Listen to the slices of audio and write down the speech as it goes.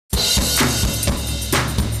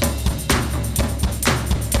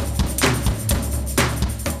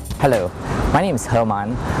Hello, my name is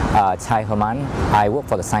Herman, Chai Herman. I work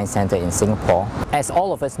for the Science Center in Singapore. As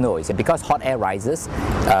all of us know, is because hot air rises,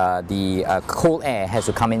 the cold air has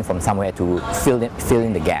to come in from somewhere to fill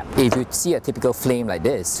in the gap. If you see a typical flame like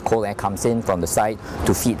this, cold air comes in from the side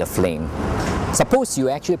to feed the flame. Suppose you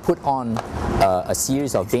actually put on a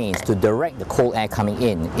series of vanes to direct the cold air coming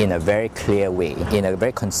in a very clear way, in a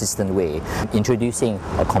very consistent way, introducing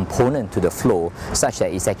a component to the flow such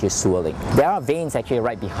that it's actually swirling. There are vanes actually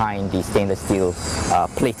right behind the stainless steel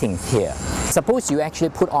platings here. Suppose you actually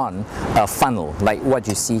put on a funnel like what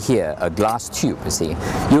you see here, a glass tube, you see.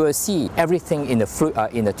 You will see everything in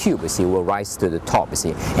the tube, you see, will rise to the top, you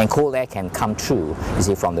see, and cold air can come through, you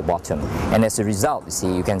see, from the bottom. And as a result, you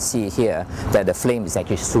see, you can see here that the flame is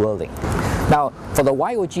actually swirling. Now, for the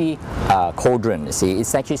whyohgee cauldron, you see,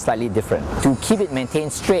 it's actually slightly different. To keep it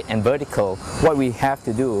maintained straight and vertical, what we have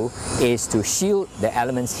to do is to shield the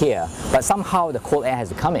elements here, but somehow the cold air has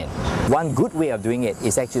to come in. One good way of doing it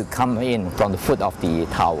is actually to come in from the foot of the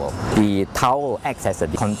towel. The towel acts as a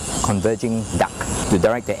converging duct to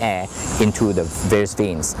direct the air into the various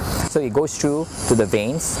vanes. So it goes through to the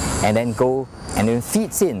vanes and then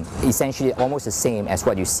feeds in, essentially almost the same as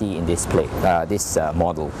what you see in this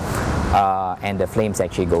model. And the flames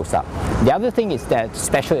actually goes up. The other thing is that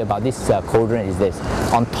special about this cauldron is this.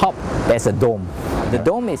 On top there's a dome. The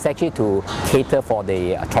dome is actually to cater for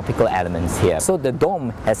the tropical elements here. So the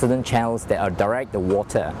dome has certain channels that direct the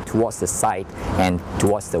water towards the side and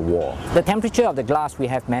towards the wall. The temperature of the glass, we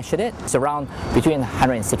have measured it. It's around between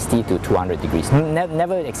 160 to 200 degrees.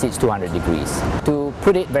 Never exceeds 200 degrees. To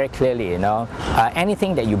put it very clearly,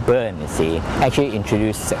 anything that you burn, you see, actually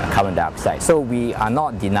introduces carbon dioxide. So we are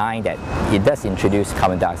not denying that it does introduce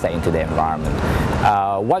carbon dioxide into the environment.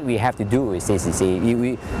 What we have to do is this, you see,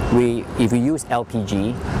 if we use LPG,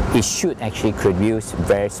 it should actually produce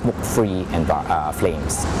very smoke-free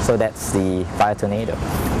flames. So that's the fire tornado.